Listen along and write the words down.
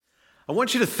I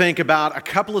want you to think about a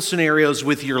couple of scenarios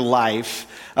with your life,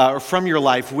 or from your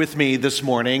life with me this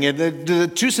morning. And the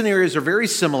two scenarios are very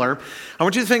similar. I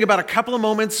want you to think about a couple of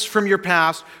moments from your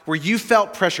past where you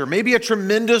felt pressure, maybe a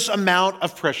tremendous amount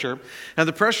of pressure. And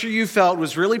the pressure you felt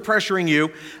was really pressuring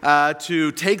you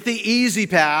to take the easy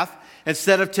path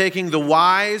instead of taking the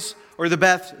wise or the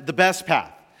best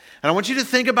path. And I want you to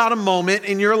think about a moment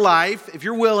in your life, if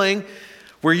you're willing,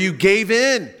 where you gave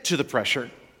in to the pressure.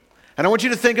 And I want you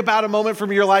to think about a moment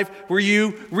from your life where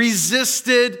you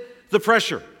resisted the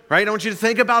pressure, right? I want you to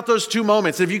think about those two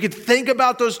moments. If you could think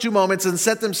about those two moments and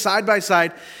set them side by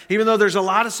side, even though there's a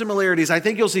lot of similarities, I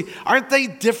think you'll see, aren't they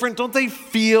different? Don't they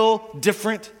feel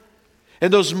different?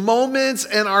 And those moments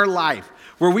in our life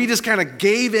where we just kind of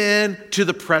gave in to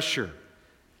the pressure.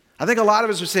 I think a lot of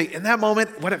us would say, in that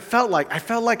moment, what it felt like, I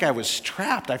felt like I was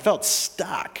trapped. I felt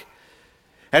stuck.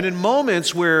 And in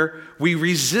moments where we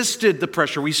resisted the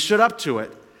pressure, we stood up to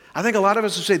it, I think a lot of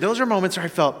us would say, those are moments where I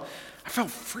felt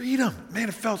freedom. Man,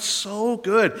 it felt so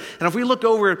good. And if we look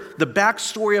over the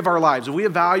backstory of our lives, and we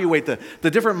evaluate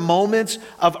the different moments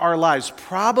of our lives,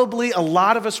 probably a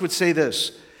lot of us would say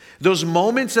this: those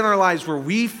moments in our lives where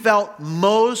we felt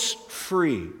most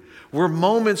free were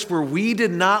moments where we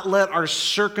did not let our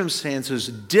circumstances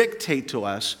dictate to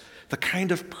us the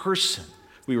kind of person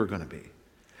we were going to be.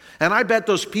 And I bet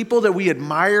those people that we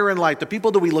admire in life, the people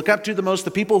that we look up to the most,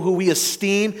 the people who we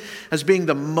esteem as being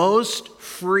the most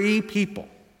free people,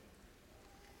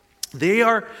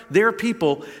 they're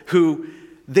people who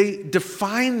they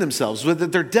define themselves,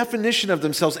 with their definition of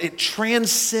themselves, it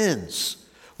transcends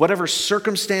whatever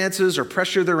circumstances or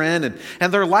pressure they're in.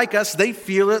 And they're like us, they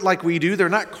feel it like we do. They're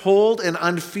not cold and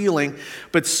unfeeling,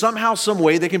 but somehow, some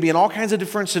way, they can be in all kinds of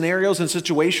different scenarios and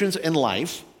situations in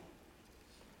life.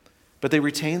 But they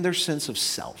retain their sense of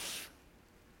self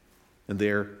and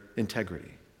their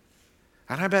integrity.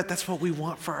 And I bet that's what we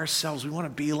want for ourselves. We want to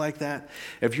be like that.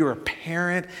 If you're a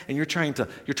parent and you're trying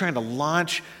to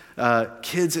launch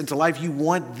kids into life, you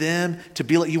want them to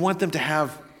be like, you want them to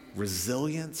have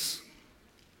resilience.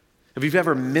 If you've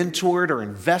ever mentored or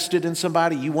invested in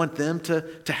somebody, you want them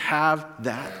to have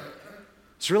that.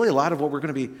 It's really a lot of what we're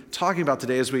going to be talking about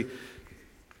today as we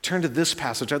turn to this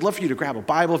passage. I'd love for you to grab a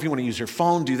Bible. If you want to use your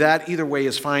phone, do that. Either way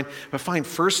is fine. But find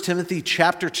 1 Timothy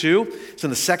chapter 2. It's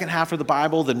in the second half of the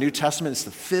Bible, the New Testament. It's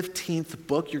the 15th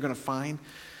book you're going to find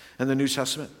in the New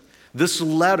Testament. This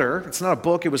letter, it's not a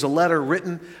book, it was a letter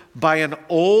written by an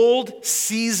old,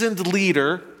 seasoned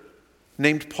leader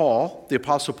named Paul, the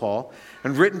Apostle Paul,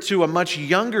 and written to a much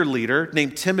younger leader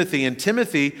named Timothy. And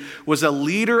Timothy was a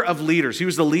leader of leaders. He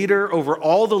was the leader over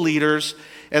all the leaders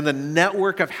and the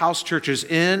network of house churches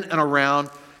in and around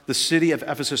the city of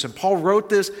Ephesus. And Paul wrote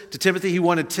this to Timothy. He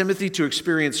wanted Timothy to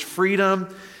experience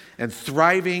freedom and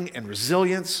thriving and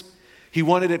resilience. He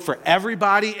wanted it for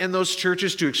everybody in those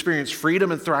churches to experience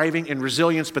freedom and thriving and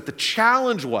resilience. But the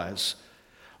challenge was,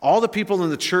 all the people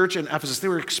in the church in Ephesus, they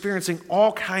were experiencing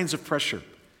all kinds of pressure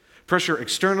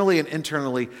externally and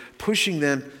internally, pushing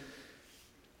them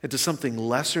into something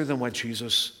lesser than what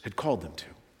Jesus had called them to.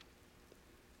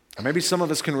 Or maybe some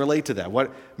of us can relate to that.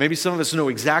 Maybe some of us know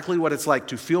exactly what it's like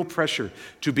to feel pressure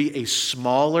to be a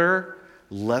smaller,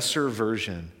 lesser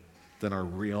version than our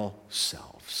real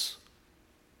selves.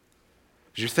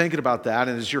 As you're thinking about that,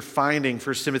 and as you're finding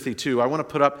 1 Timothy 2, I want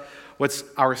to put up what's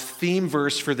our theme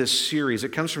verse for this series. It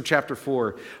comes from chapter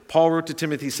 4. Paul wrote to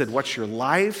Timothy, he said, "Watch your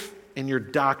life and your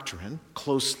doctrine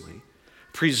closely.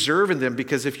 Preserve in them,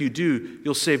 because if you do,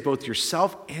 you'll save both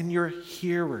yourself and your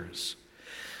hearers."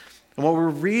 And what we're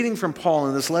reading from Paul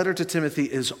in this letter to Timothy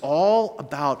is all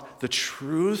about the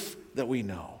truth that we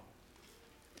know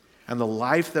and the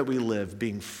life that we live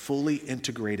being fully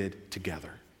integrated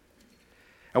together.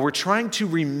 And we're trying to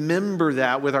remember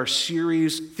that with our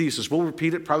series thesis. We'll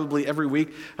repeat it probably every week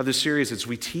of the series. It's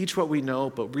we teach what we know,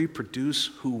 but reproduce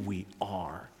who we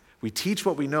are. We teach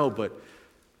what we know, but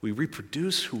we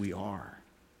reproduce who we are.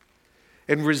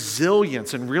 And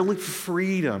resilience and real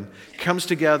freedom comes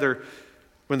together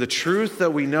when the truth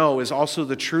that we know is also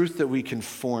the truth that we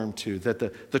conform to, that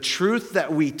the truth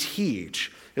that we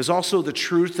teach is also the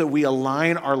truth that we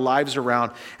align our lives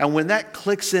around. And when that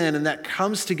clicks in and that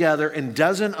comes together and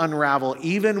doesn't unravel,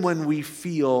 even when we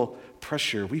feel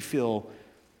pressure, we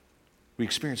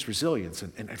experience resilience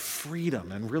and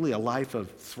freedom and really a life of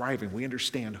thriving. We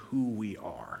understand who we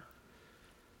are.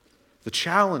 The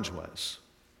challenge was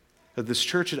that this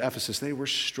church at Ephesus, they were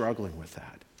struggling with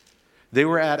that. They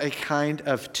were at a kind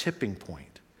of tipping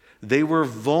point. They were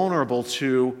vulnerable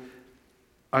to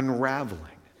unraveling.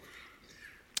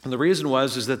 And the reason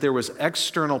is that there was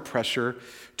external pressure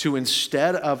to,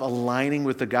 instead of aligning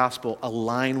with the gospel,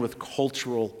 align with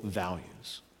cultural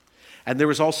values. And there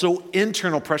was also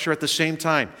internal pressure at the same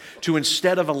time to,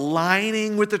 instead of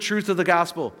aligning with the truth of the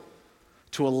gospel,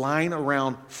 to align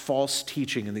around false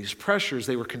teaching. And these pressures,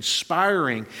 they were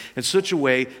conspiring in such a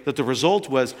way that the result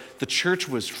was the church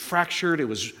was fractured, it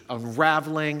was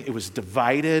unraveling, it was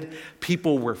divided.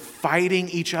 People were fighting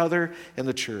each other in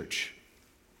the church.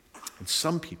 And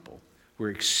some people were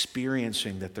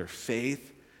experiencing that their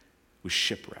faith was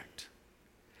shipwrecked.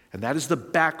 And that is the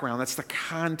background, that's the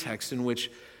context in which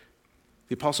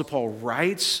the Apostle Paul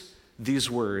writes these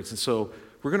words. And so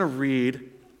we're going to read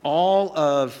all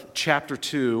of chapter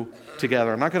 2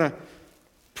 together. I'm not going to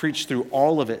preach through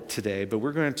all of it today, but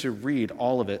we're going to read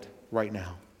all of it right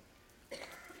now.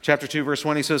 Chapter 2, verse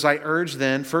 1, he says, I urge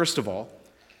then, first of all,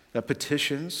 that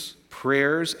petitions,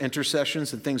 prayers,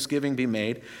 intercessions, and thanksgiving be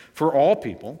made for all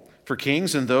people, for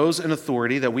kings and those in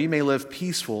authority, that we may live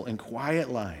peaceful and quiet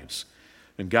lives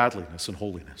in godliness and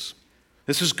holiness.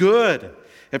 This is good.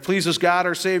 It pleases God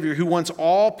our Savior, who wants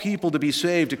all people to be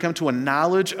saved, to come to a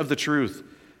knowledge of the truth.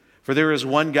 For there is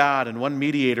one God and one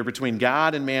mediator between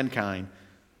God and mankind,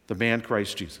 the man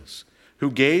Christ Jesus,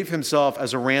 who gave himself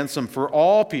as a ransom for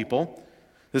all people.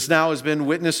 This now has been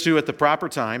witnessed to at the proper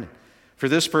time. For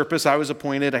this purpose, I was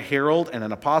appointed a herald and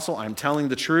an apostle. I'm telling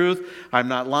the truth. I'm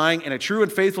not lying, and a true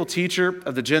and faithful teacher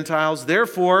of the Gentiles.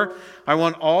 Therefore, I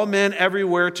want all men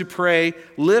everywhere to pray,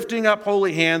 lifting up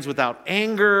holy hands without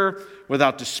anger,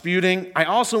 without disputing. I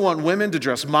also want women to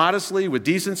dress modestly with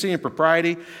decency and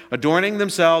propriety, adorning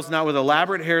themselves not with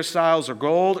elaborate hairstyles or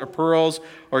gold or pearls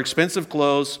or expensive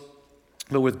clothes,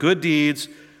 but with good deeds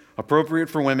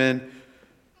appropriate for women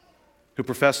who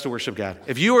profess to worship God.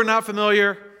 If you are not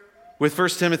familiar with 1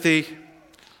 Timothy,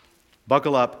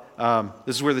 buckle up.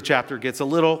 This is where the chapter gets a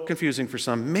little confusing for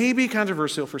some, maybe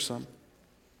controversial for some.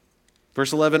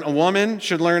 Verse 11, a woman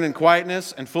should learn in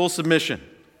quietness and full submission.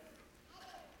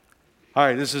 All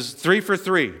right, this is 3 for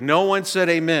 3. No one said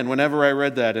amen whenever I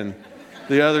read that in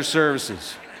the other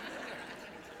services.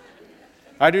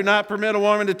 I do not permit a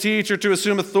woman to teach or to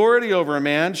assume authority over a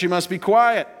man. She must be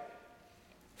quiet.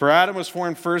 For Adam was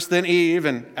formed first, then Eve,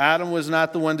 and Adam was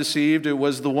not the one deceived. It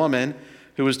was the woman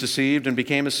who was deceived and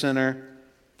became a sinner.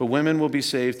 But women will be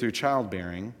saved through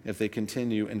childbearing if they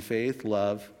continue in faith,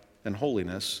 love, and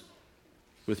holiness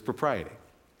with propriety.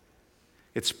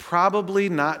 It's probably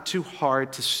not too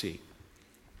hard to see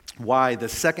why the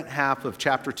second half of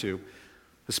chapter 2,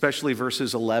 especially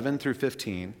verses 11 through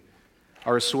 15,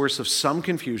 are a source of some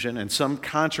confusion and some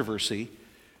controversy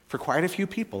for quite a few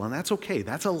people. And that's okay.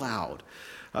 That's allowed.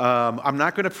 I'm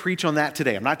not going to preach on that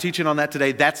today. I'm not teaching on that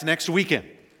today. That's next weekend.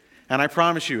 And I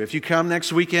promise you, if you come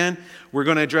next weekend, we're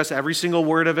going to address every single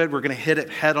word of it. We're going to hit it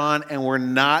head on, and we're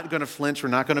not going to flinch. We're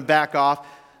not going to back off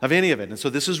of any of it. And so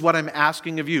this is what I'm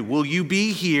asking of you. Will you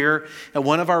be here at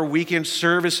one of our weekend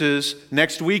services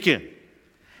next weekend?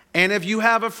 And if you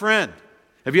have a friend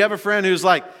who's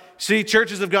like, see,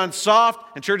 churches have gone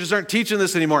soft and churches aren't teaching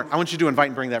this anymore, I want you to invite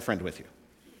and bring that friend with you.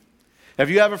 If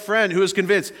you have a friend who is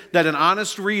convinced that an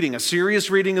honest reading, a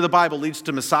serious reading of the Bible leads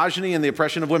to misogyny and the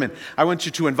oppression of women, I want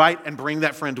you to invite and bring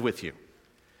that friend with you.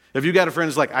 If you've got a friend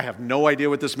who's like, I have no idea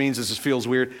what this means, this feels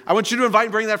weird, I want you to invite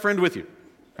and bring that friend with you,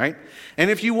 right? And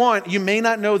if you want, you may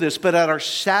not know this, but at our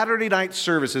Saturday night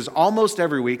services, almost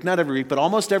every week, not every week, but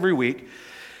almost every week,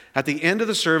 at the end of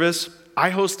the service, I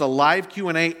host a live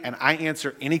Q&A and I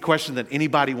answer any question that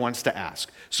anybody wants to ask.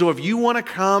 So if you want to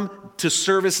come to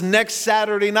service next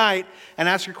Saturday night and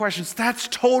ask your questions, that's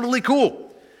totally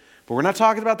cool. But we're not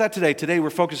talking about that today. Today we're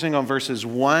focusing on verses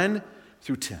 1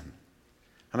 through 10.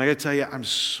 And I got to tell you, I'm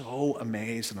so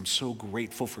amazed and I'm so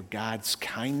grateful for God's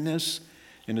kindness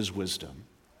and His wisdom.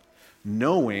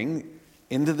 Knowing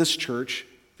into this church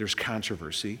there's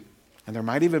controversy, and there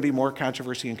might even be more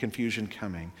controversy and confusion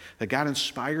coming, that God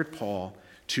inspired Paul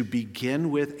to begin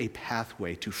with a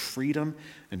pathway to freedom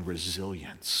and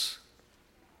resilience,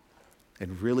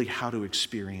 and really how to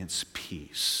experience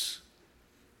peace.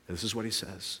 This is what he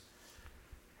says.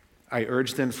 I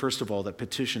urge then, first of all, that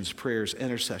petitions, prayers,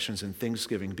 intercessions, and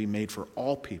thanksgiving be made for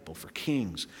all people, for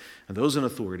kings and those in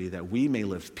authority, that we may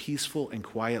live peaceful and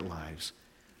quiet lives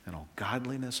in all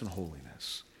godliness and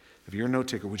holiness. If you're a note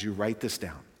taker, would you write this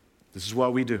down? This is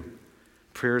what we do.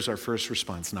 Prayer is our first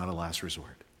response, not a last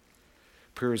resort.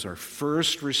 Prayer is our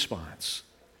first response,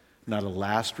 not a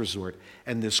last resort.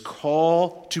 And this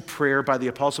call to prayer by the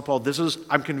Apostle Paul,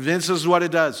 I'm convinced this is what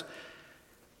it does.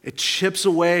 It chips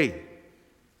away.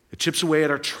 It chips away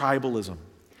at our tribalism.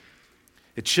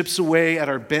 It chips away at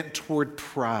our bent toward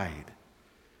pride.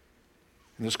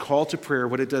 And this call to prayer,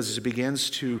 what it does is it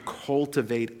begins to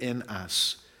cultivate in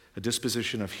us a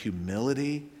disposition of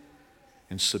humility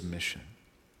and submission.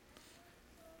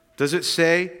 Does it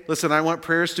say, listen, I want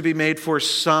prayers to be made for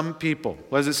some people?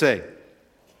 What does it say? It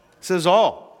says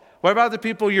all. What about the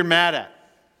people you're mad at?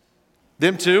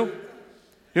 Them too?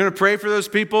 You're going to pray for those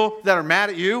people that are mad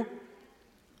at you?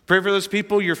 Pray for those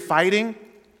people you're fighting?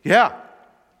 Yeah.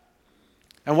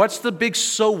 And what's the big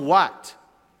so what?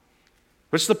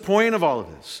 What's the point of all of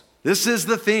this? This is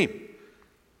the theme.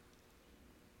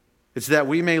 It's that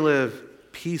we may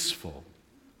live peaceful,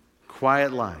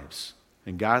 quiet lives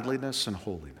in godliness and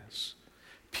holiness.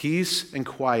 Peace and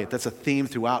quiet, that's a theme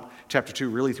throughout chapter 2,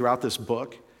 really throughout this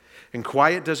book. And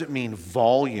quiet doesn't mean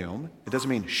volume. It doesn't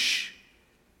mean shh.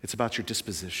 It's about your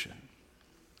disposition.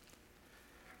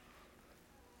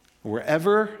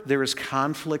 Wherever there is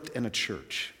conflict in a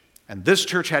church, and this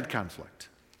church had conflict,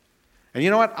 and you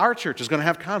know what? Our church is going to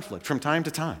have conflict from time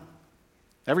to time.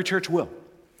 Every church will.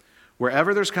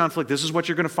 Wherever there's conflict, this is what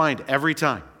you're going to find every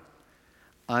time.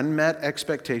 Unmet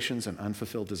expectations and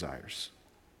unfulfilled desires.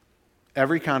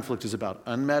 Every conflict is about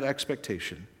unmet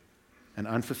expectation and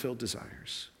unfulfilled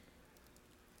desires.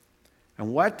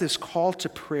 And what this call to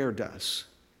prayer does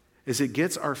is it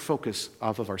gets our focus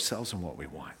off of ourselves and what we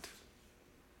want.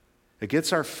 It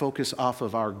gets our focus off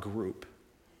of our group.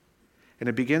 And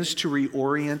it begins to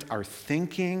reorient our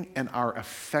thinking and our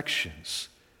affections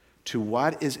to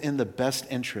what is in the best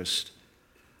interest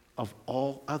of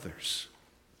all others,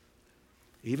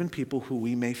 even people who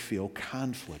we may feel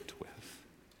conflict with.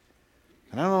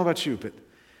 And I don't know about you, but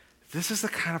this is the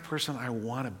kind of person I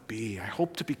want to be. I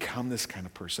hope to become this kind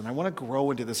of person. I want to grow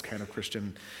into this kind of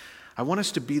Christian. I want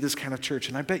us to be this kind of church,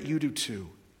 and I bet you do too.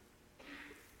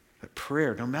 That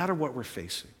prayer, no matter what we're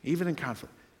facing, even in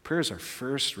conflict, prayer is our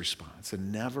first response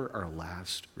and never our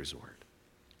last resort.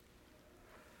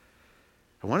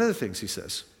 And one of the things he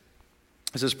says,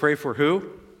 pray for who?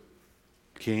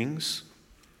 Kings,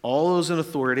 all those in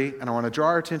authority. And I want to draw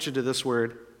our attention to this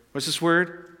word. What's this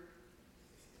word?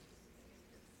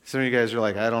 Some of you guys are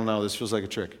like, I don't know, this feels like a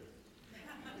trick.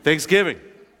 Thanksgiving.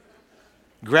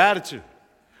 Gratitude.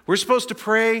 We're supposed to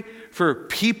pray for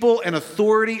people and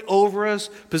authority over us,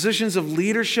 positions of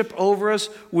leadership over us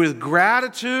with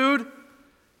gratitude.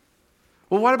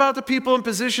 Well, what about the people in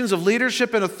positions of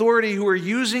leadership and authority who are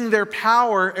using their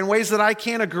power in ways that I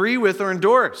can't agree with or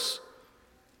endorse?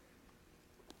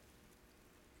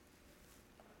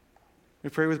 We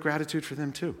pray with gratitude for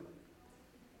them too.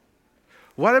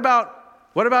 What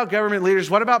about government leaders?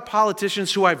 What about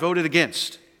politicians who I voted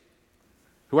against?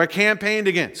 Who I campaigned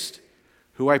against?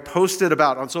 Who I posted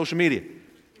about on social media?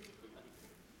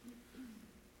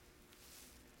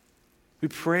 We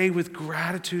pray with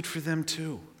gratitude for them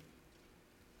too.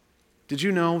 Did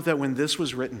you know that when this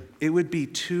was written, it would be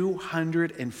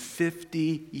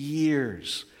 250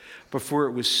 years before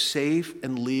it was safe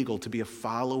and legal to be a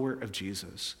follower of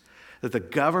Jesus? That the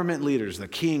government leaders, the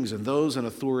kings, and those in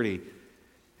authority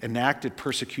enacted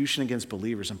persecution against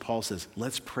believers. And Paul says,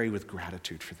 let's pray with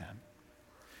gratitude for them.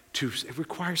 It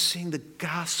requires seeing the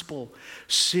gospel,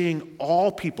 seeing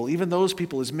all people, even those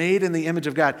people, as made in the image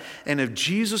of God. And if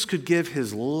Jesus could give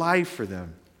his life for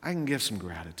them, I can give some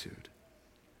gratitude.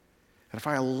 And if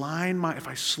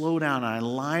I slow down and I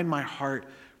align my heart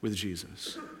with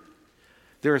Jesus,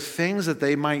 there are things that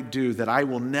they might do that I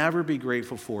will never be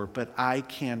grateful for, but I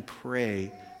can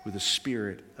pray with a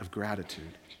spirit of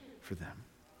gratitude for them.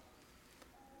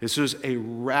 This is a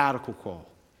radical call.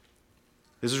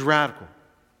 This is radical.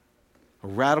 A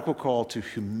radical call to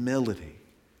humility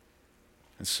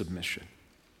and submission.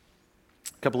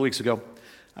 A couple of weeks ago,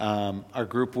 our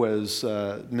group was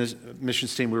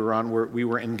missions team we were on. We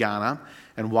were in Ghana,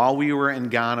 and while we were in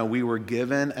Ghana, we were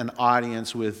given an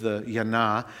audience with the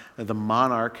Yana, the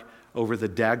monarch over the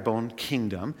Dagbon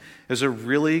kingdom. It was a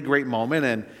really great moment,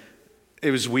 and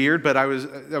it was weird, but I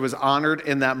was honored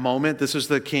in that moment. This was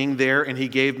the king there, and he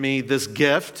gave me this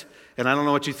gift, and I don't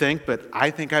know what you think, but I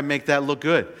think I make that look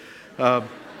good.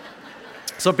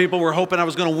 Some people were hoping I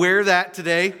was going to wear that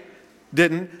today.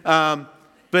 Didn't.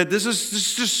 But this is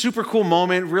just a super cool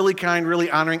moment, really kind,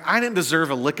 really honoring. I didn't deserve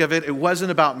a lick of it. It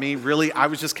wasn't about me, really. I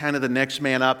was just kind of the next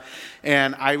man up,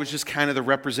 and I was just kind of the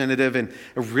representative. And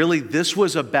really, this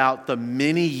was about the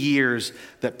many years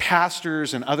that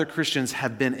pastors and other Christians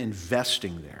have been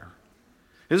investing there.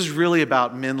 This is really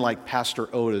about men like Pastor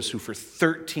Otis, who for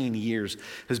 13 years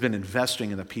has been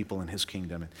investing in the people in his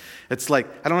kingdom. It's like,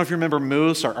 I don't know if you remember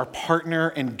Moose, our partner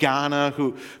in Ghana,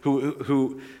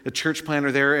 who a church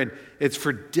planter there, and it's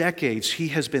for decades he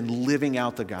has been living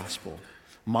out the gospel,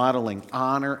 modeling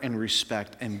honor and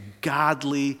respect and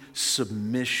godly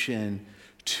submission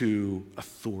to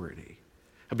authority.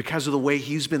 And because of the way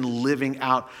he's been living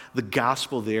out the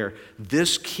gospel there,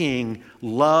 this king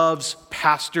loves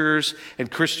pastors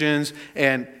and Christians,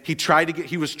 and he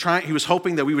was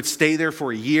hoping that we would stay there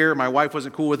for a year. My wife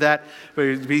wasn't cool with that,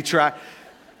 but he tried.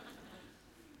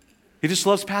 He just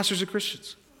loves pastors and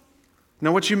Christians.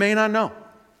 Now, what you may not know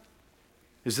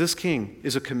is this king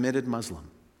is a committed Muslim,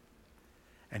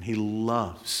 and he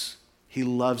loves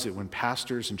it when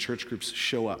pastors and church groups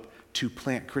show up to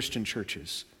plant Christian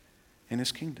churches in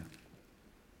his kingdom.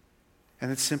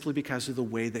 And it's simply because of the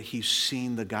way that he's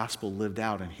seen the gospel lived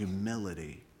out in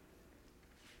humility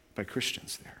by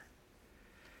Christians there.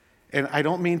 And I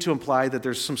don't mean to imply that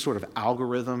there's some sort of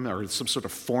algorithm or some sort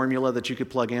of formula that you could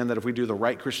plug in, that if we do the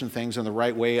right Christian things in the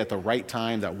right way at the right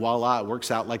time, that voila, it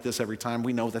works out like this every time.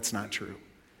 We know that's not true.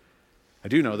 I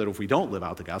do know that if we don't live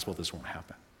out the gospel, this won't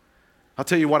happen. I'll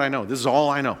tell you what I know. This is all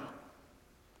I know.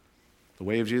 The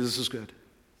way of Jesus is good.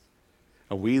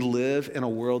 And we live in a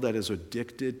world that is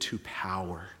addicted to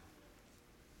power.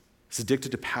 It's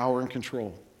addicted to power and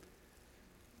control.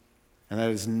 And that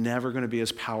is never going to be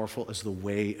as powerful as the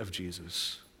way of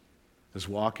Jesus, as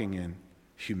walking in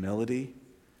humility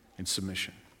and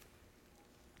submission.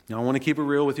 Now, I want to keep it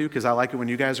real with you because I like it when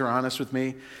you guys are honest with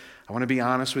me. I want to be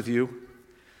honest with you.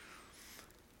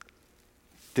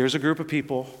 There's a group of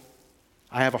people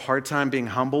I have a hard time being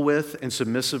humble with and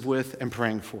submissive with and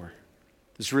praying for.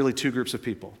 There's really two groups of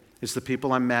people. It's the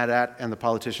people I'm mad at and the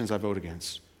politicians I vote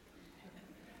against.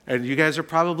 And you guys are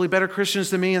probably better Christians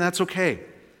than me, and that's okay.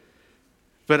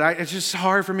 But it's just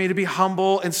hard for me to be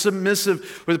humble and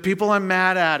submissive with the people I'm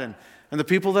mad at and the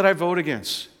people that I vote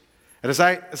against. And as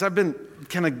I've been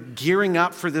kind of gearing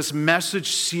up for this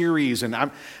message series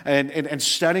and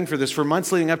studying for this for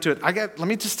months leading up to it, let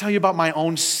me just tell you about my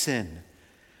own sin.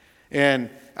 And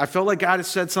I felt like God has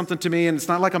said something to me, and it's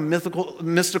not like a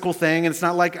mystical thing, and it's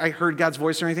not like I heard God's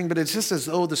voice or anything, but it's just as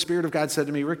though the Spirit of God said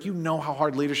to me, Rick, you know how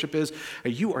hard leadership is,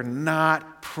 and you are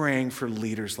not praying for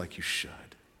leaders like you should.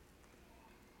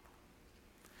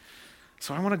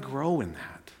 So I want to grow in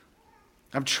that.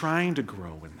 I'm trying to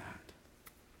grow in that.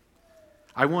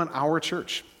 I want our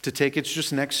church to take its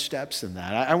just next steps in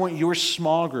that. I want your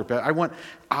small group. I want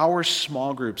our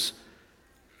small groups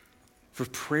for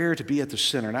prayer to be at the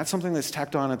center. Not something that's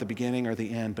tacked on at the beginning or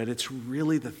the end, but it's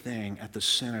really the thing at the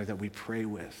center that we pray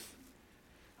with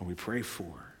and we pray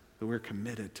for, that we're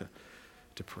committed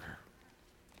to prayer.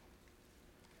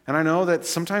 And I know that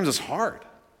sometimes it's hard.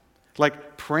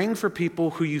 Like praying for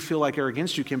people who you feel like are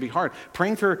against you can be hard.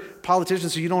 Praying for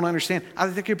politicians who you don't understand, I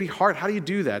think it could be hard. How do you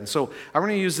do that? And so I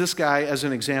want to use this guy as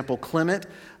an example, Clement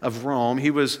of Rome.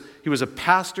 He was a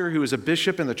pastor, he was a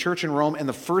bishop in the church in Rome in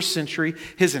the first century.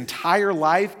 His entire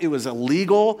life, it was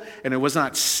illegal and it was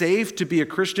not safe to be a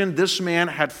Christian. This man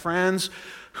had friends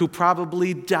who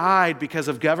probably died because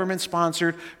of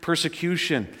government-sponsored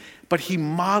persecution. But he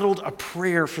modeled a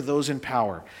prayer for those in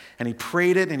power. And he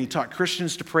prayed it, and he taught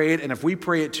Christians to pray it. And if we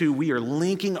pray it too, we are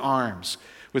linking arms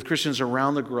with Christians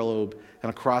around the globe and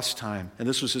across time. And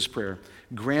this was his prayer.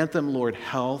 Grant them, Lord,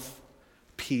 health,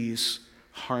 peace,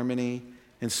 harmony,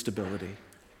 and stability,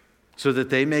 so that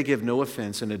they may give no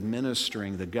offense in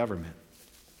administering the government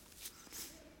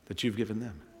that you've given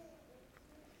them.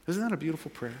 Isn't that a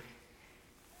beautiful prayer?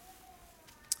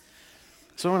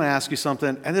 So I want to ask you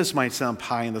something, and this might sound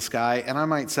pie in the sky, and I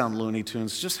might sound Looney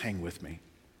Tunes. Just hang with me.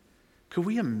 Could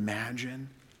we imagine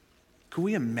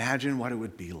what it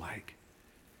would be like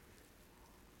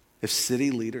if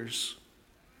city leaders,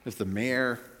 if the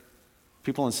mayor,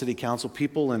 people in city council,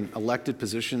 people in elected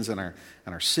positions in our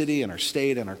city, in our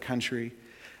state, in our country,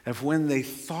 if when they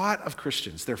thought of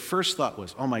Christians, their first thought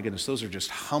was, oh my goodness, those are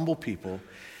just humble people.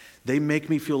 They make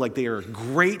me feel like they are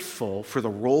grateful for the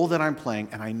role that I'm playing,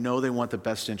 and I know they want the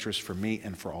best interest for me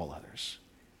and for all others.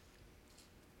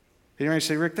 You might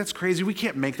say, Rick, that's crazy. We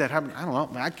can't make that happen. I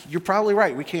don't know. You're probably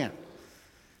right. We can't.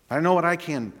 I know what I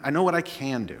can. I know what I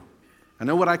can do. I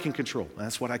know what I can control, and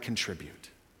that's what I contribute.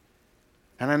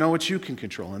 And I know what you can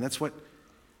control, and that's what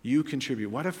you contribute.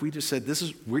 What if we just said, this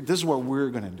is what we're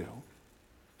going to do.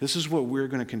 This is what we're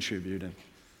going to contribute, and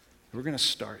we're going to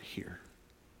start here.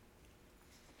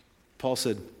 Paul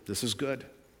said, this is good.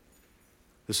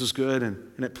 This is good,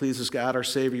 and it pleases God, our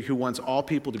Savior, who wants all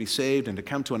people to be saved and to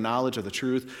come to a knowledge of the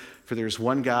truth. For there is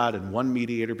one God and one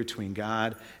mediator between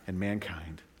God and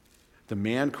mankind, the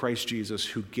man Christ Jesus,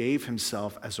 who gave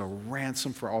himself as a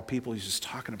ransom for all people. He's just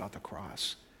talking about the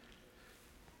cross.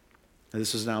 And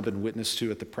this has now been witnessed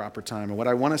to at the proper time. And what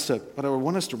I want us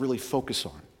to really focus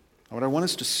on, what I want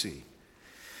us to see,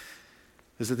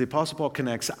 is that the Apostle Paul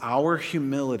connects our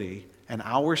humility and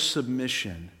our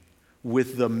submission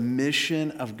with the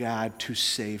mission of God to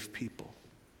save people.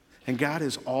 And God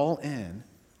is all in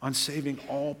on saving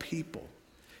all people.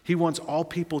 He wants all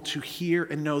people to hear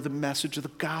and know the message of the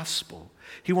gospel.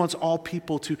 He wants all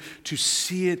people to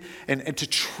see it and to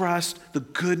trust the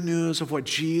good news of what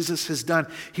Jesus has done.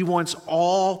 He wants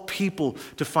all people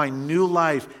to find new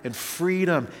life and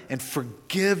freedom and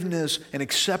forgiveness and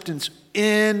acceptance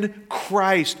in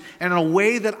Christ. And in a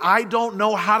way that I don't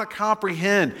know how to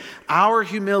comprehend, our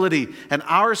humility and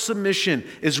our submission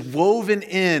is woven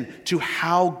in to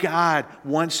how God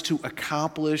wants to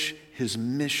accomplish his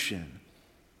mission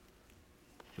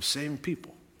of saving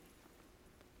people.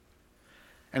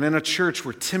 And in a church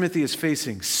where Timothy is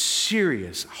facing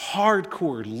serious,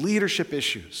 hardcore leadership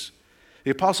issues,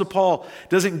 the Apostle Paul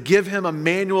doesn't give him a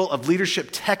manual of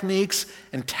leadership techniques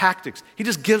and tactics. He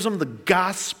just gives him the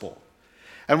gospel.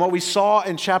 And what we saw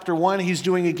in chapter 1, he's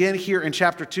doing again here in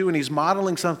chapter 2, and he's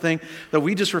modeling something that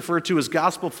we just refer to as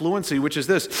gospel fluency, which is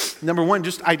this. Number one,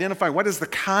 just identify what is the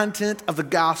content of the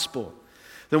gospel.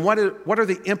 Then what are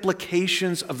the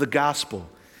implications of the gospel?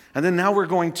 And then now we're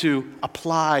going to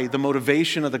apply the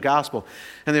motivation of the gospel.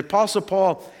 And the Apostle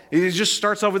Paul, he just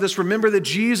starts off with this. Remember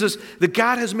that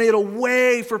God has made a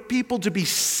way for people to be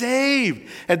saved.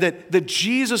 And that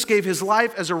Jesus gave his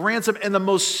life as a ransom, and the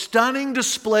most stunning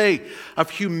display of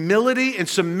humility and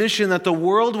submission that the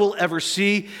world will ever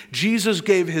see. Jesus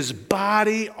gave his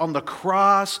body on the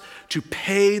cross to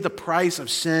pay the price of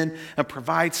sin and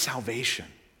provide salvation.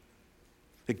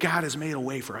 That God has made a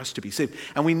way for us to be saved.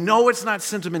 And we know it's not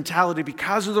sentimentality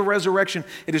because of the resurrection.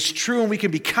 It is true and we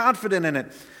can be confident in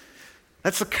it.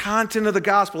 That's the content of the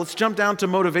gospel. Let's jump down to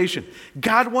motivation.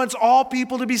 God wants all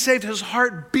people to be saved. His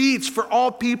heart beats for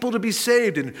all people to be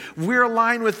saved. And we're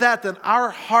aligned with that. Then our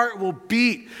heart will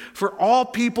beat for all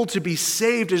people to be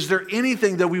saved. Is there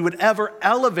anything that we would ever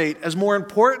elevate as more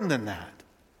important than that?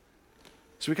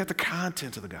 So we got the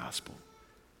content of the gospel.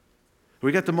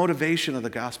 We got the motivation of the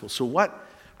gospel. So what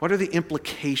are the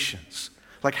implications?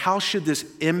 Like, how should this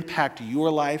impact your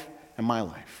life and my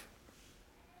life?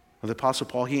 Well, the Apostle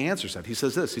Paul, he answers that. He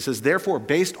says this. He says, therefore,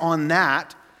 based on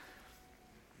that,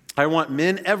 I want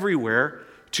men everywhere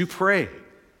to pray,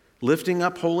 lifting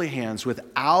up holy hands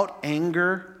without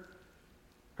anger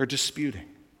or disputing.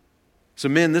 So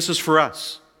men, this is for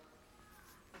us.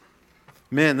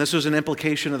 Men, this is an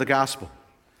implication of the gospel.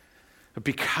 But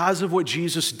because of what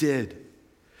Jesus did,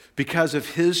 because of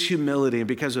his humility and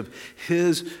because of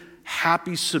his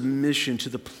happy submission to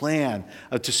the plan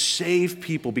to save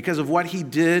people, because of what he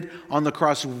did on the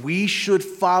cross, we should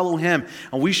follow him.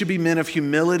 And we should be men of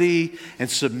humility and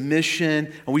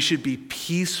submission, and we should be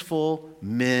peaceful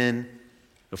men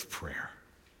of prayer.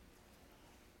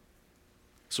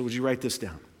 So would you write this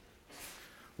down?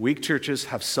 Weak churches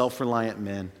have self-reliant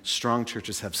men. Strong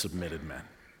churches have submitted men.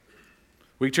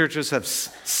 Weak churches have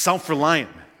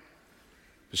self-reliant men.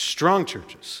 Strong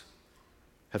churches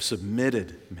have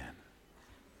submitted men.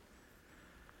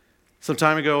 Some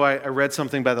time ago, I read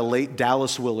something by the late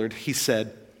Dallas Willard. He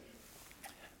said,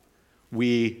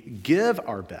 we give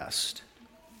our best,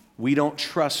 we don't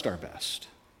trust our best.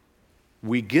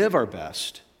 We give our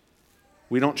best,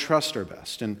 we don't trust our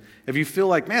best. And if you feel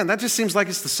like, man, that just seems like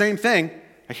it's the same thing,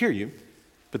 I hear you.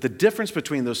 But the difference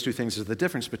between those two things is the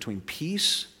difference between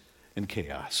peace and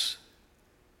chaos.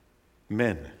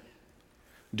 Men,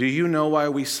 do you know why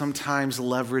we sometimes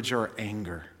leverage our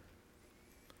anger?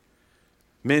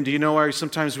 Men, do you know why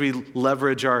sometimes we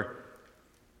leverage our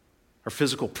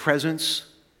physical presence,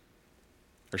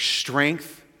 our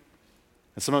strength?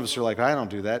 And some of us are like, I don't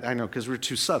do that. I know, because we're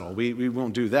too subtle. We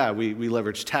won't do that. We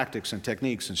leverage tactics and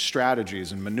techniques and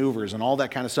strategies and maneuvers and all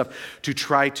that kind of stuff to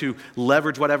try to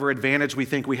leverage whatever advantage we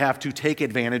think we have to take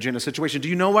advantage in a situation. Do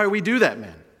you know why we do that,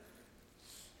 men?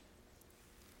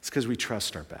 It's because we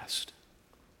trust our best.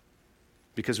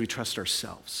 Because we trust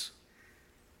ourselves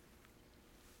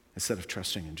instead of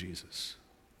trusting in Jesus.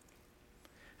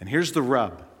 And here's the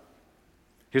rub.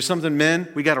 Here's something, men,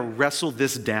 we got to wrestle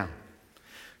this down.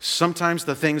 Sometimes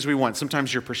the things we want,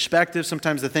 sometimes your perspective,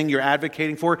 sometimes the thing you're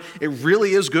advocating for, it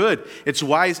really is good. It's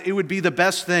wise. It would be the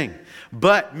best thing.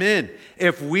 But men,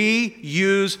 if we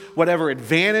use whatever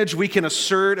advantage we can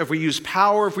assert, if we use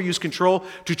power, if we use control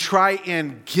to try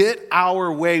and get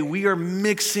our way, we are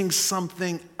mixing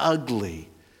something ugly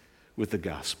with the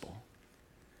gospel.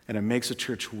 And it makes a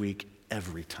church weak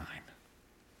every time.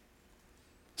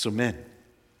 So men,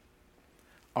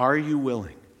 are you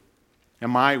willing?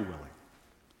 Am I willing?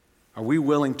 Are we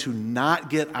willing to not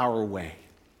get our way?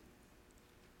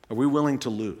 Are we willing to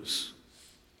lose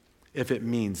if it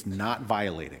means not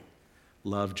violating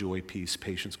love, joy, peace,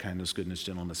 patience, kindness, goodness,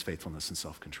 gentleness, faithfulness, and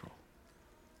self-control?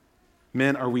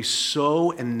 Men, are we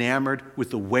so enamored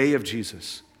with the way of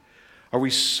Jesus? Are we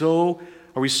so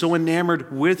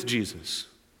enamored with Jesus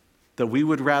that we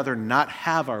would rather not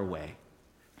have our way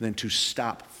than to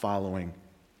stop following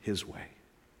his way?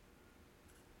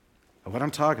 And what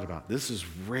I'm talking about, this is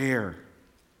rare.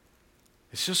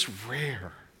 It's just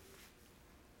rare.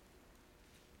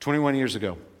 21 years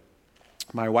ago,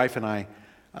 my wife and I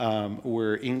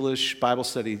were English Bible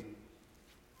study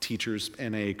teachers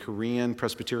in a Korean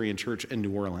Presbyterian church in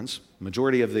New Orleans.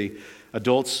 Majority of the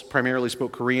adults primarily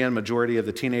spoke Korean. Majority of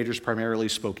the teenagers primarily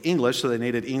spoke English, so they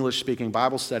needed English-speaking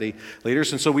Bible study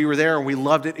leaders. And so we were there, and we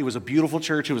loved it. It was a beautiful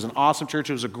church. It was an awesome church.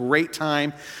 It was a great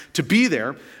time to be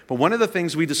there. But one of the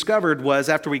things we discovered was,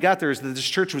 after we got there, is that this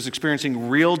church was experiencing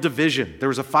real division. There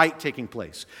was a fight taking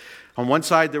place. On one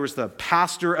side, there was the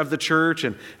pastor of the church,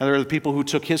 and there were the people who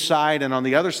took his side. And on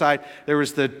the other side, there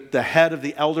was the head of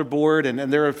the elder board, and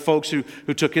there were folks who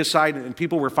took his side, and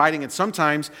people were fighting. And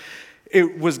sometimes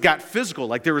it got physical,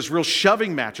 like there was real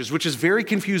shoving matches, which is very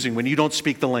confusing when you don't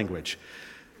speak the language.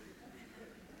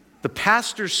 The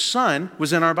pastor's son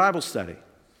was in our Bible study.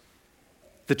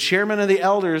 The chairman of the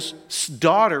elders'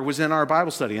 daughter was in our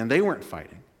Bible study, and they weren't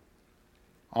fighting.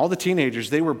 All the teenagers,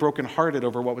 they were brokenhearted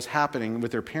over what was happening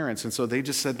with their parents. And so they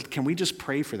just said, can we just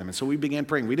pray for them? And so we began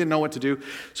praying. We didn't know what to do,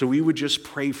 so we would just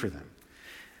pray for them.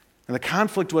 And the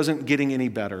conflict wasn't getting any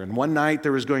better. And one night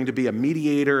there was going to be a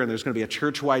mediator, and there's going to be a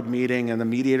church-wide meeting, and the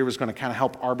mediator was going to kind of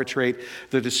help arbitrate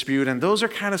the dispute. And those are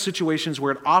kind of situations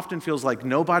where it often feels like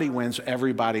nobody wins,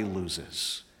 everybody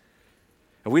loses.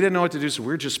 And we didn't know what to do, so we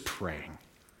were just praying.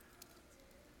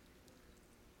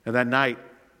 And that night,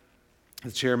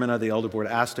 the chairman of the elder board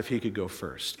asked if he could go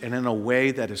first. And in a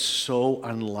way that is so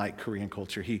unlike Korean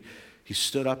culture, he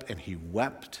stood up and he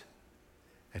wept,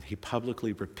 and he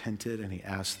publicly repented, and he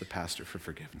asked the pastor for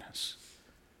forgiveness.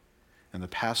 And the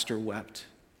pastor wept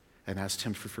and asked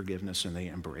him for forgiveness, and they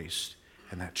embraced,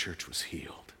 and that church was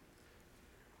healed.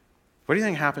 What do you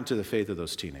think happened to the faith of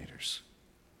those teenagers?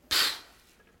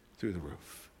 Through the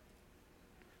roof.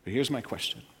 But here's my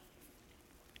question.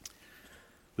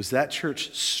 Was that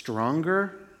church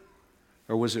stronger,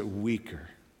 or was it weaker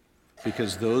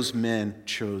because those men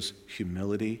chose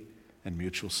humility and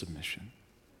mutual submission?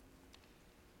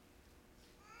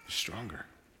 They're stronger.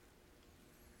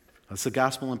 That's the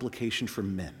gospel implication for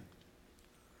men.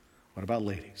 What about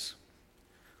ladies?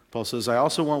 Paul says, I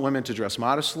also want women to dress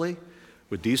modestly,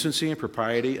 with decency and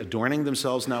propriety, adorning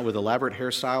themselves not with elaborate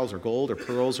hairstyles or gold or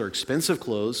pearls or expensive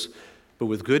clothes, but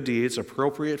with good deeds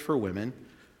appropriate for women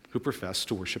who profess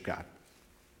to worship God.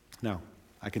 Now,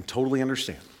 I can totally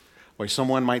understand why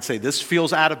someone might say, this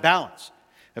feels out of balance.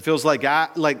 It feels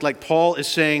like Paul is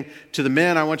saying to the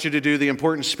men, I want you to do the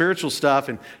important spiritual stuff,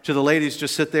 and to the ladies,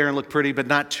 just sit there and look pretty, but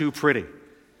not too pretty.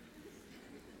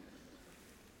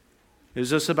 Is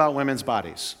this about women's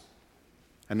bodies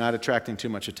and not attracting too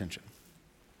much attention?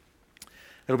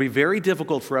 It'll be very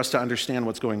difficult for us to understand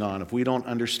what's going on if we don't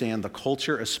understand the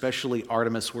culture, especially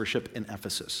Artemis worship in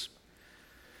Ephesus.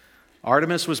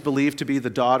 Artemis was believed to be the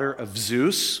daughter of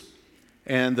Zeus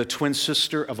and the twin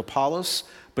sister of Apollos,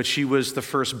 but she was the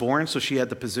firstborn, so she had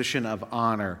the position of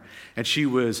honor. And she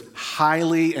was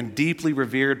highly and deeply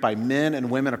revered by men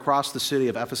and women across the city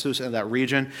of Ephesus and that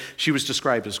region. She was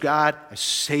described as God, as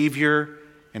Savior,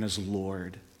 and as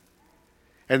Lord.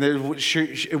 And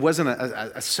it wasn't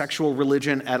a sexual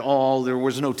religion at all. There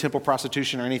was no temple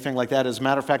prostitution or anything like that. As a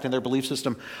matter of fact, in their belief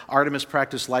system, Artemis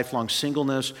practiced lifelong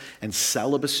singleness and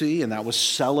celibacy, and that was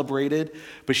celebrated.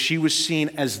 But she was seen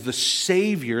as the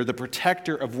savior, the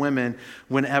protector of women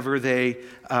whenever they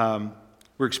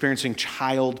were experiencing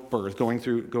childbirth, going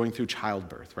through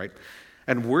childbirth, right?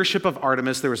 And worship of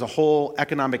Artemis, there was a whole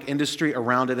economic industry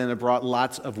around it, and it brought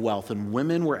lots of wealth. And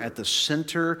women were at the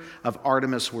center of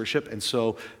Artemis worship. And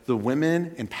so the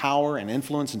women in power and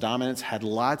influence and dominance had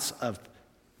lots of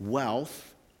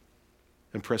wealth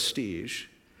and prestige.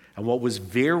 And what was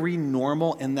very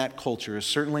normal in that culture,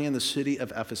 certainly in the city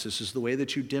of Ephesus, is the way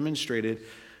that you demonstrated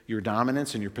your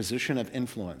dominance and your position of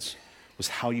influence was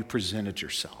how you presented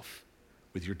yourself,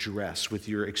 with your dress, with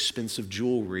your expensive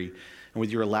jewelry, and with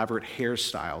your elaborate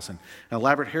hairstyles. And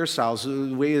elaborate hairstyles,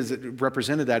 the way it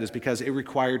represented that is because it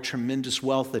required tremendous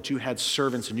wealth, that you had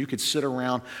servants and you could sit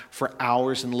around for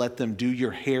hours and let them do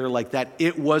your hair like that.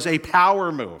 It was a power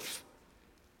move.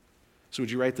 So would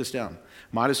you write this down?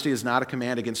 Modesty is not a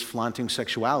command against flaunting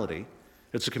sexuality.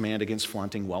 It's a command against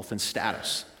flaunting wealth and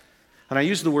status. And I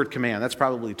use the word command. That's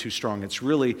probably too strong. It's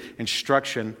really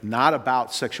instruction, not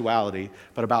about sexuality,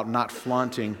 but about not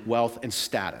flaunting wealth and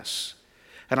status.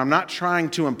 And I'm not trying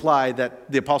to imply that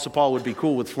the Apostle Paul would be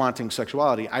cool with flaunting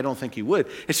sexuality. I don't think he would.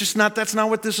 It's just that's not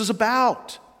what this is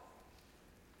about.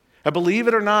 Believe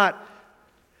it or not,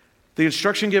 the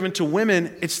instruction given to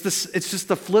women, it's just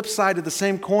the flip side of the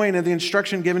same coin of the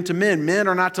instruction given to men. Men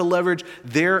are not to leverage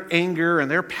their anger and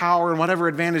their power and whatever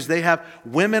advantage they have.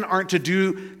 Women aren't to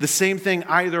do the same thing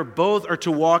either. Both are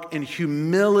to walk in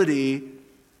humility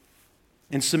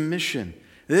and submission.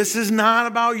 This is not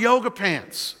about yoga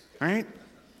pants, right?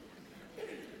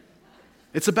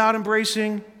 It's about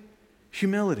embracing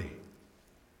humility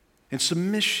and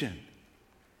submission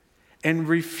and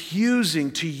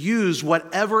refusing to use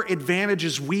whatever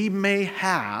advantages we may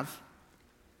have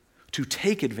to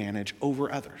take advantage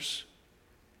over others.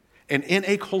 And in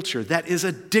a culture that is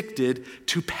addicted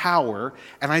to power,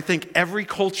 and I think every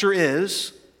culture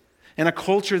is, in a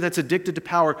culture that's addicted to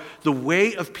power, the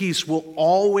way of peace will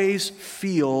always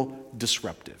feel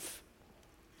disruptive.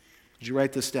 Did you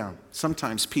write this down?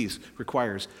 Sometimes peace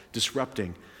requires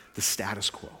disrupting the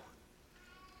status quo.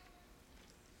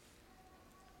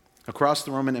 Across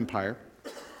the Roman Empire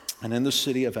and in the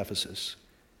city of Ephesus,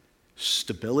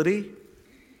 stability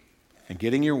and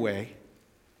getting your way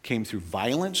came through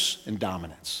violence and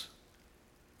dominance.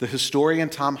 The historian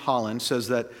Tom Holland says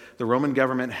that the Roman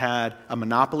government had a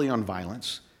monopoly on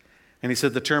violence. And he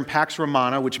said the term Pax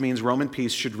Romana, which means Roman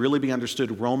peace, should really be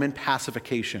understood Roman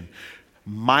pacification.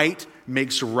 Might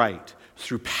makes right.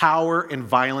 Through power and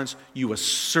violence, you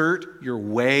assert your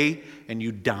way and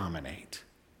you dominate.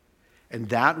 And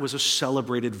that was a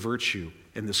celebrated virtue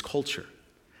in this culture.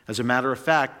 As a matter of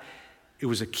fact, it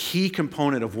was a key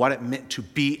component of what it meant to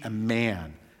be a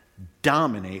man.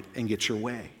 Dominate and get your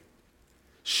way.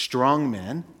 Strong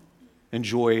men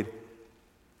enjoyed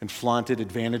and flaunted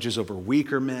advantages over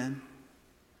weaker men.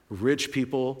 Rich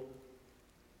people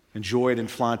enjoyed and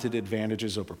flaunted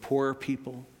advantages over poorer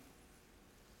people.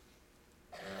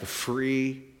 The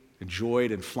free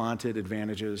enjoyed and flaunted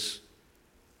advantages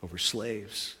over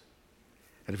slaves.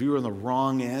 And if you were on the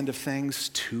wrong end of things,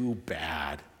 too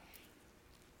bad.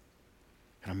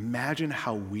 And imagine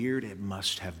how weird it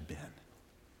must have been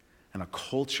in a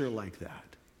culture like that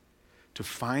to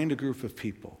find a group of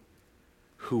people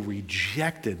who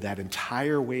rejected that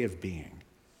entire way of being.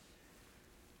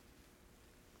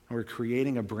 And we're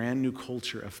creating a brand new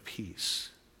culture of peace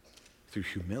through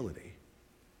humility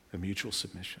and mutual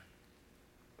submission.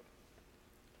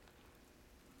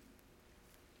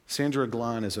 Sandra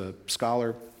Glahn is a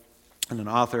scholar and an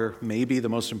author, maybe the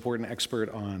most important expert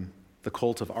on the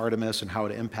cult of Artemis and how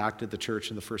it impacted the church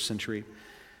in the first century.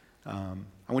 I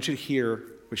want you to hear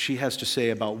what she has to say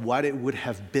about what it would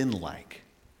have been like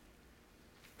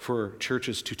for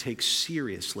churches to take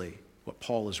seriously what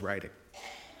Paul is writing.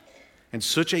 In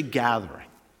such a gathering,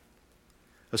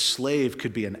 a slave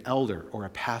could be an elder or a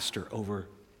pastor over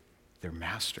their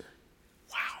master.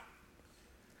 Wow.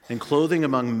 And clothing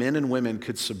among men and women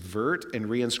could subvert and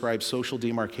reinscribe social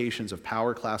demarcations of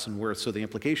power, class, and worth. So the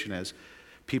implication is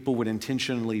people would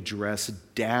intentionally dress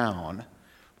down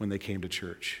when they came to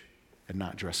church and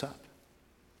not dress up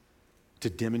to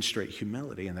demonstrate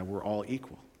humility and that we're all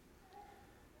equal.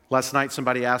 Last night,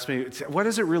 somebody asked me, what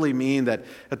does it really mean that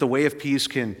the way of peace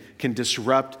can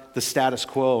disrupt the status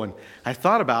quo? And I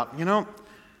thought about,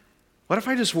 what if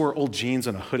I just wore old jeans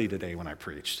and a hoodie today when I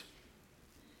preached?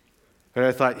 But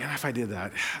I thought, if I did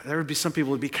that, there would be some people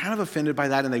who would be kind of offended by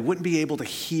that and they wouldn't be able to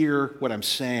hear what I'm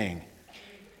saying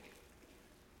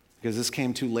because this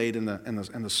came too late in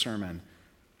the sermon.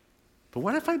 But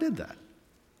what if I did that?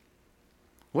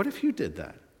 What if you did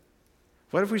that?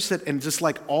 What if we said, and just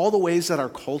like all the ways that our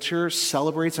culture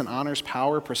celebrates and honors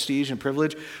power, prestige, and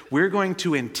privilege, we're going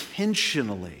to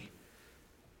intentionally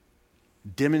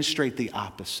demonstrate the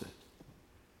opposite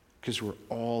because we're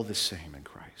all the same in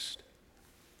Christ.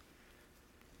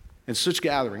 In such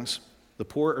gatherings, the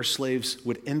poor or slaves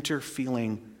would enter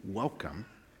feeling welcome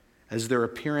as their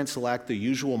appearance lacked the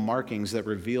usual markings that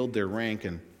revealed their rank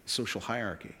and social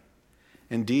hierarchy.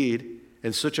 Indeed,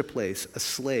 in such a place, a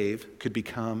slave could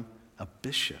become a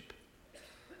bishop.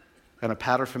 And a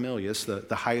paterfamilias,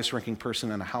 the highest ranking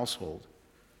person in a household,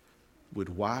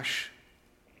 would wash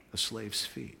a slave's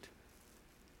feet.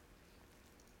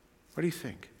 What do you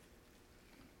think?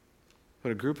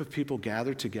 Would a group of people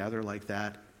gathered together like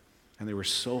that, and they were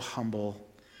so humble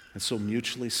and so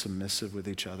mutually submissive with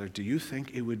each other, do you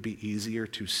think it would be easier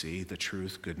to see the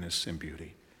truth, goodness, and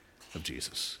beauty of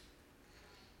Jesus?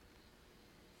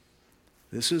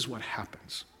 This is what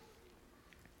happens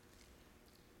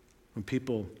when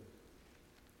people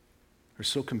are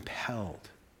so compelled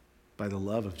by the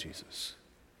love of Jesus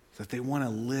that they want to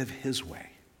live his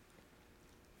way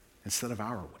instead of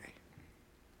our way.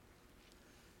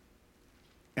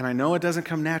 And I know it doesn't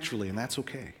come naturally, and that's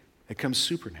okay. It comes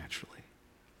supernaturally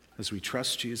as we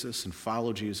trust Jesus and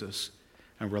follow Jesus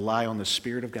and rely on the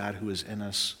Spirit of God who is in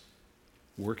us,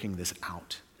 working this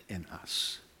out in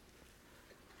us.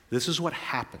 This is what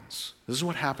happens. This is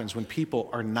what happens when people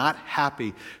are not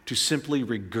happy to simply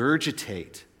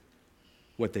regurgitate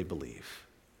what they believe,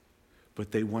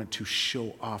 but they want to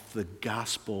show off the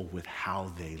gospel with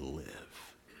how they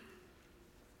live.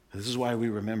 This is why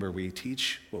we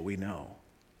teach what we know,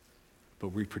 but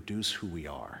we produce who we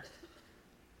are.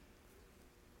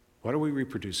 What are we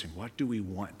reproducing? What do we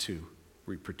want to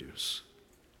reproduce?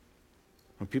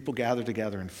 When people gather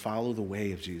together and follow the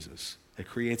way of Jesus, it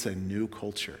creates a new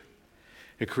culture.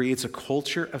 It creates a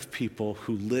culture of people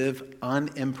who live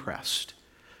unimpressed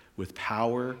with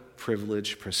power,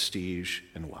 privilege, prestige,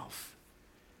 and wealth.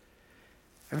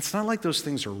 And it's not like those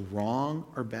things are wrong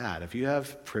or bad. If you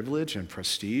have privilege and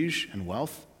prestige and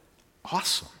wealth,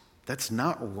 awesome. That's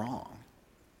not wrong.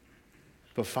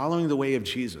 But following the way of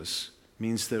Jesus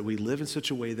means that we live in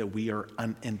such a way that we are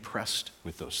unimpressed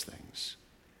with those things.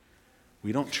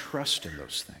 We don't trust in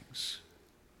those things.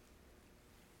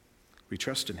 We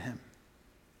trust in him.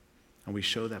 And we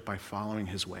show that by following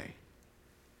his way,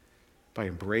 by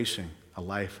embracing a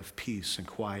life of peace and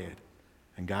quiet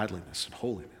and godliness and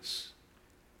holiness,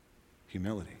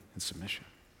 humility and submission.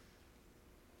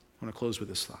 I want to close with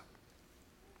this thought.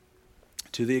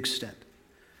 To the extent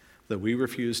that we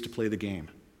refuse to play the game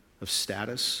of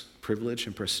status, privilege,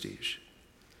 and prestige,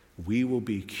 we will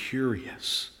be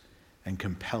curious and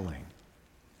compelling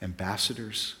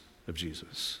ambassadors of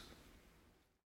Jesus.